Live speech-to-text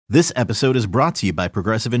This episode is brought to you by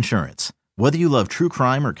Progressive Insurance. Whether you love true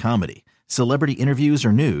crime or comedy, celebrity interviews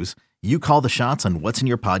or news, you call the shots on what's in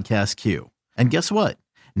your podcast queue. And guess what?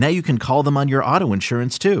 Now you can call them on your auto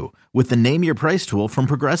insurance too with the Name Your Price tool from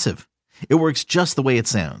Progressive. It works just the way it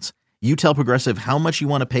sounds. You tell Progressive how much you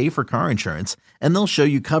want to pay for car insurance, and they'll show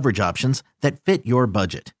you coverage options that fit your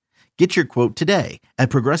budget. Get your quote today at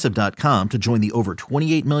Progressive.com to join the over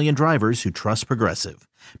 28 million drivers who trust Progressive.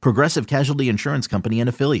 Progressive Casualty Insurance Company and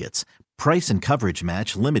Affiliates. Price and coverage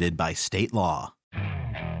match limited by state law.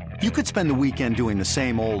 You could spend the weekend doing the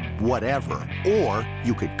same old whatever, or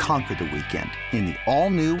you could conquer the weekend in the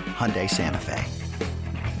all-new Hyundai Santa Fe.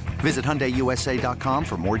 Visit HyundaiUSA.com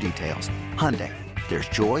for more details. Hyundai, there's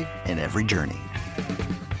joy in every journey.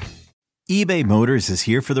 eBay Motors is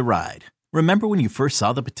here for the ride. Remember when you first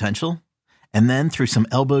saw the potential? And then through some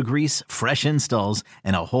elbow grease, fresh installs,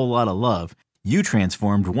 and a whole lot of love, you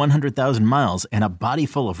transformed 100,000 miles and a body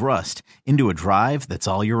full of rust into a drive that's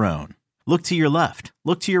all your own. Look to your left.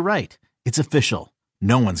 Look to your right. It's official.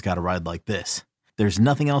 No one's got a ride like this. There's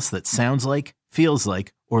nothing else that sounds like, feels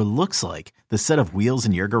like, or looks like the set of wheels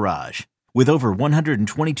in your garage. With over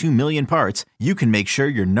 122 million parts, you can make sure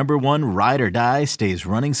your number one ride or die stays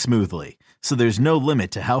running smoothly. So there's no limit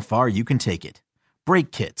to how far you can take it.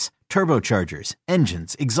 Brake kits, turbochargers,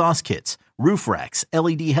 engines, exhaust kits, roof racks,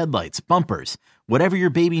 LED headlights, bumpers, whatever your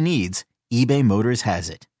baby needs, eBay Motors has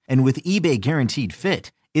it. And with eBay Guaranteed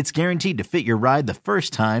Fit, it's guaranteed to fit your ride the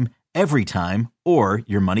first time, every time, or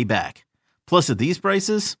your money back. Plus at these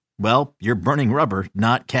prices, well, you're burning rubber,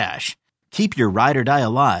 not cash. Keep your ride or die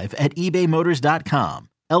alive at ebaymotors.com.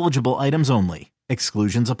 Eligible items only.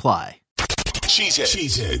 Exclusions apply.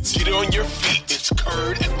 Cheeseheads. Get on your feet. It's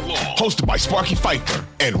Curd and Long. Hosted by Sparky Fifer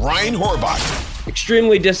and Ryan Horvath.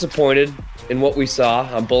 Extremely disappointed in what we saw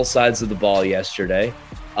on both sides of the ball yesterday.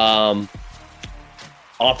 Offensive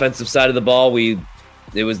side of the ball,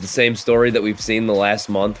 it was the same story that we've seen the last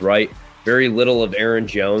month, right? Very little of Aaron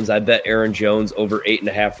Jones. I bet Aaron Jones over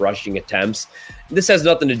 8.5 rushing attempts. This has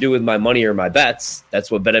nothing to do with my money or my bets.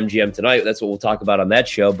 That's what BetMGM tonight. That's what we'll talk about on that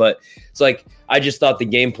show. But it's like, I just thought the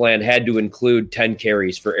game plan had to include 10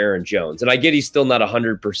 carries for Aaron Jones. And I get he's still not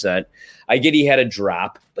 100%. I get he had a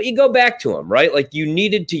drop, but you go back to him, right? Like, you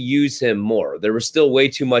needed to use him more. There was still way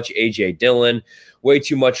too much A.J. Dillon, way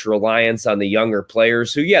too much reliance on the younger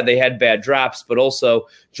players who, yeah, they had bad drops, but also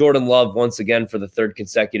Jordan Love, once again, for the third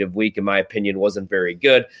consecutive week, in my opinion, wasn't very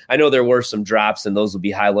good. I know there were some drops, and those will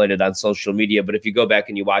be highlighted on social media, but if you go back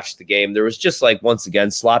and you watch the game, there was just, like, once again,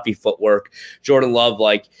 sloppy footwork. Jordan Love,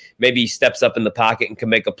 like, maybe he steps up in the pocket and can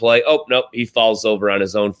make a play. Oh, nope, he falls over on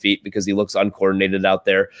his own feet because he looks uncoordinated out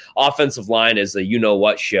there. Offensive line is a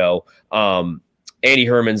you-know-what show. Andy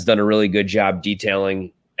Herman's done a really good job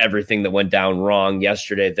detailing everything that went down wrong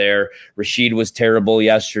yesterday there. Rashid was terrible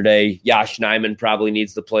yesterday. Yosh Nijman probably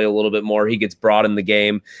needs to play a little bit more. He gets brought in the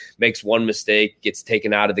game, makes one mistake, gets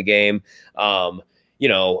taken out of the game.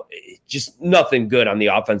 Just nothing good on the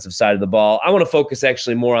offensive side of the ball. I want to focus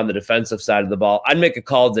actually more on the defensive side of the ball. I'd make a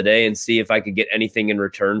call today and see if I could get anything in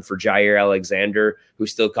return for Jair Alexander, who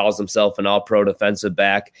still calls himself an all-pro defensive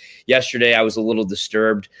back. Yesterday, I was a little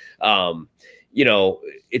disturbed. It's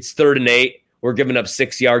 3rd and 8. We're giving up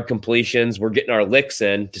 6-yard completions. We're getting our licks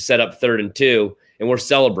in to set up 3rd and 2, and we're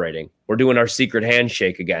celebrating. We're doing our secret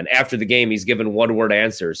handshake again. After the game, he's given one-word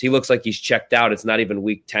answers. He looks like he's checked out. It's not even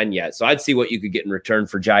week 10 yet. So I'd see what you could get in return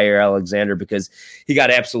for Jair Alexander, because he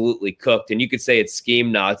got absolutely cooked. And you could say it's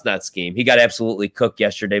scheme. No, it's not scheme. He got absolutely cooked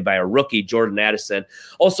yesterday by a rookie, Jordan Addison.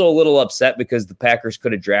 Also a little upset because the Packers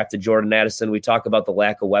could have drafted Jordan Addison. We talk about the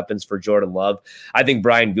lack of weapons for Jordan Love. I think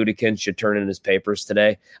Brian Gutekunst should turn in his papers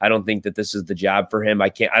today. I don't think that this is the job for him. I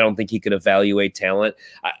don't think he could evaluate talent.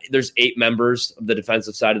 There's 8 members of the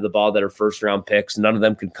defensive side of the ball that are first-round picks. None of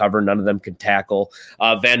them can cover. None of them can tackle.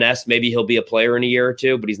 Van Ness, maybe he'll be a player in a year or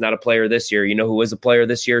two, but he's not a player this year. You know who is a player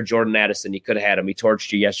this year? Jordan Addison. You could have had him. He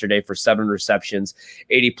torched you yesterday for 7 receptions,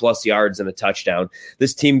 80-plus yards, and a touchdown.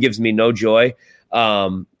 This team gives me no joy.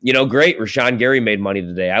 Great. Rashawn Gary made money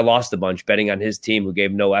today. I lost a bunch betting on his team, who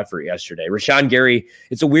gave no effort yesterday. Rashawn Gary,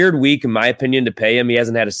 it's a weird week, in my opinion, to pay him. He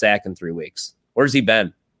hasn't had a sack in 3 weeks. Where's he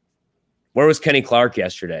been? Where was Kenny Clark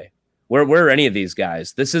yesterday? Where are any of these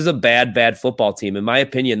guys? This is a bad football team. In my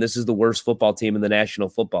opinion, this is the worst football team in the National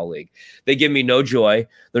Football League. They give me no joy.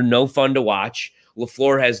 They're no fun to watch.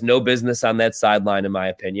 LaFleur has no business on that sideline, in my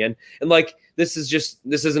opinion. And this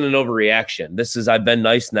isn't an overreaction. I've been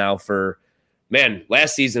nice now for,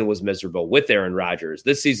 last season was miserable with Aaron Rodgers.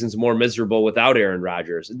 This season's more miserable without Aaron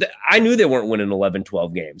Rodgers. I knew they weren't winning 11,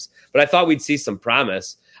 12 games, but I thought we'd see some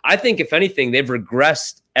promise. I think, if anything, they've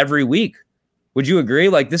regressed every week. Would you agree?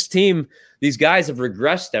 This team, These guys have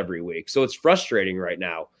regressed every week. So it's frustrating right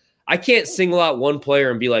now. I can't single out one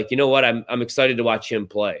player and be like, you know what? I'm excited to watch him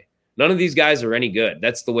play. None of these guys are any good.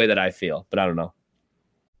 That's the way that I feel, but I don't know.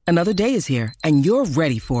 Another day is here, and you're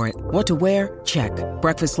ready for it. What to wear? Check.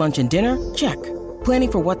 Breakfast, lunch, and dinner? Check.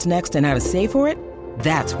 Planning for what's next and how to save for it?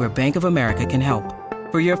 That's where Bank of America can help.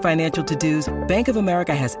 For your financial to-dos, Bank of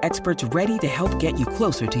America has experts ready to help get you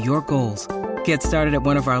closer to your goals. Get started at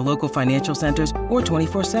one of our local financial centers or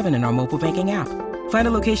 24/7 in our mobile banking app. Find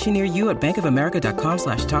a location near you at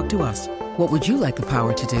bankofamerica.com/talktous. What would you like the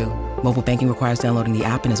power to do? Mobile banking requires downloading the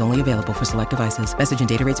app and is only available for select devices. Message and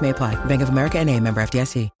data rates may apply. Bank of America NA, member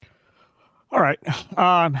FDIC. All right.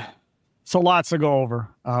 So lots to go over.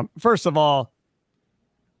 First of all,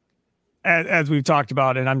 as we've talked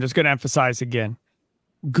about, and I'm just going to emphasize again,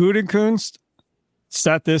 Gutekunst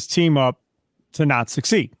set this team up to not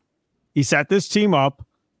succeed. He set this team up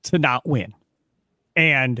to not win.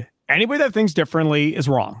 And anybody that thinks differently is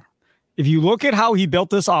wrong. If you look at how he built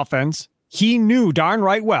this offense, he knew darn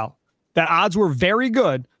right well that odds were very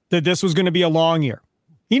good that this was going to be a long year.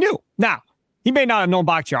 He knew. Now, he may not have known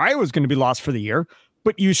Bakhtiari was going to be lost for the year,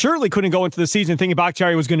 but you surely couldn't go into the season thinking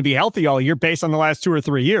Bakhtiari was going to be healthy all year based on the last 2 or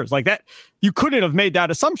 3 years. Like that, you couldn't have made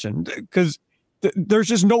that assumption because there's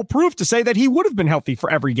just no proof to say that he would have been healthy for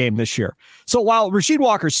every game this year. So while Rasheed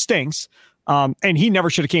Walker stinks, and he never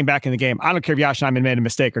should have came back in the game, I don't care if Yosh Nijman made a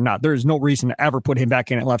mistake or not. There's no reason to ever put him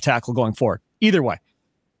back in at left tackle going forward. Either way.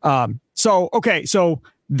 So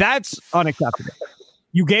that's unacceptable.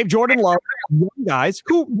 You gave Jordan Love young guys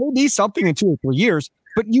who will be something in 2 or 3 years,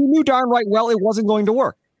 but you knew darn right well it wasn't going to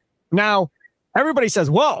work. Now, everybody says,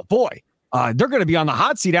 well, boy, they're going to be on the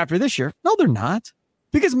hot seat after this year. No, they're not.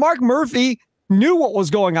 Because Mark Murphy knew what was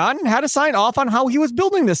going on and had to sign off on how he was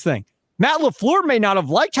building this thing. Matt LaFleur may not have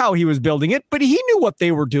liked how he was building it, but he knew what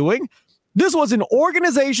they were doing. This was an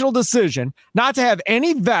organizational decision not to have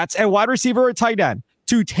any vets at wide receiver or tight end,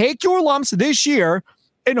 to take your lumps this year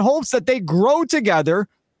in hopes that they grow together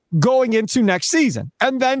going into next season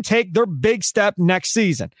and then take their big step next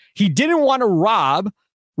season. He didn't want to rob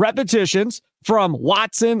repetitions from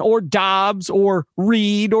Watson or Dobbs or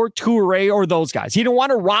Reed or Toure or those guys. He didn't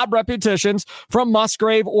want to rob repetitions from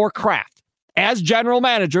Musgrave or Kraft. As general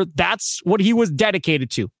manager, that's what he was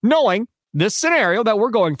dedicated to, knowing this scenario that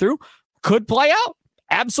we're going through could play out.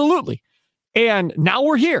 Absolutely. And now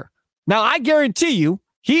we're here. Now, I guarantee you,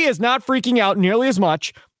 he is not freaking out nearly as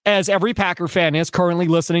much as every Packer fan is currently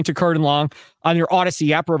listening to Curd and Long on your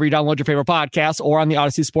Odyssey app, wherever you download your favorite podcast, or on the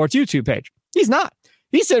Odyssey Sports YouTube page. He's not.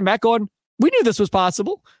 He's sitting back going, we knew this was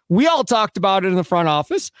possible. We all talked about it in the front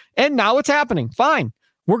office, and now it's happening. Fine.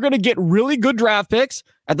 We're going to get really good draft picks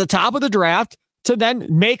at the top of the draft to then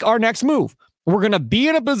make our next move. We're going to be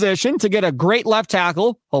in a position to get a great left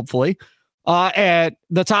tackle, hopefully, at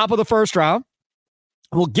the top of the first round.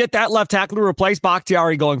 We'll get that left tackle to replace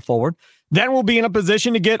Bakhtiari going forward. Then we'll be in a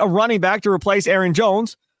position to get a running back to replace Aaron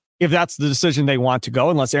Jones, if that's the decision they want to go,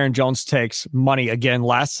 unless Aaron Jones takes money again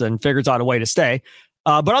less and figures out a way to stay.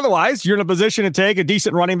 But otherwise, you're in a position to take a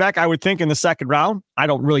decent running back, I would think, in the second round. I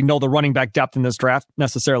don't really know the running back depth in this draft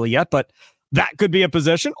necessarily yet, but that could be a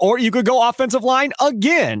position. Or you could go offensive line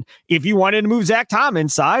again if you wanted to move Zach Tom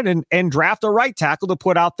inside and draft a right tackle to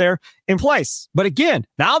put out there in place. But again,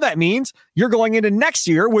 now that means you're going into next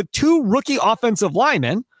year with 2 rookie offensive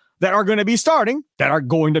linemen that are going to be starting, that are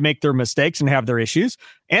going to make their mistakes and have their issues,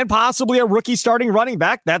 and possibly a rookie starting running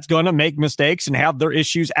back that's going to make mistakes and have their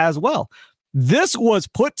issues as well. This was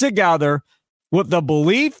put together with the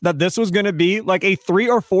belief that this was going to be like a 3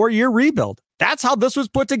 or 4 year rebuild. That's how this was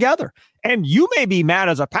put together. And you may be mad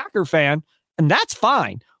as a Packer fan, and that's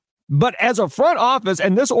fine. But as a front office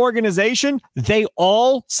and this organization, they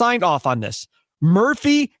all signed off on this.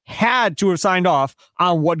 Murphy had to have signed off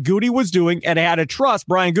on what Goody was doing and had to trust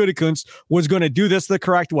Brian Gutekunst was going to do this the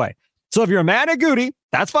correct way. So if you're mad at Goody,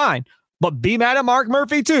 that's fine. But be mad at Mark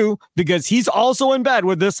Murphy too, because he's also in bed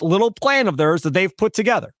with this little plan of theirs that they've put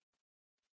together.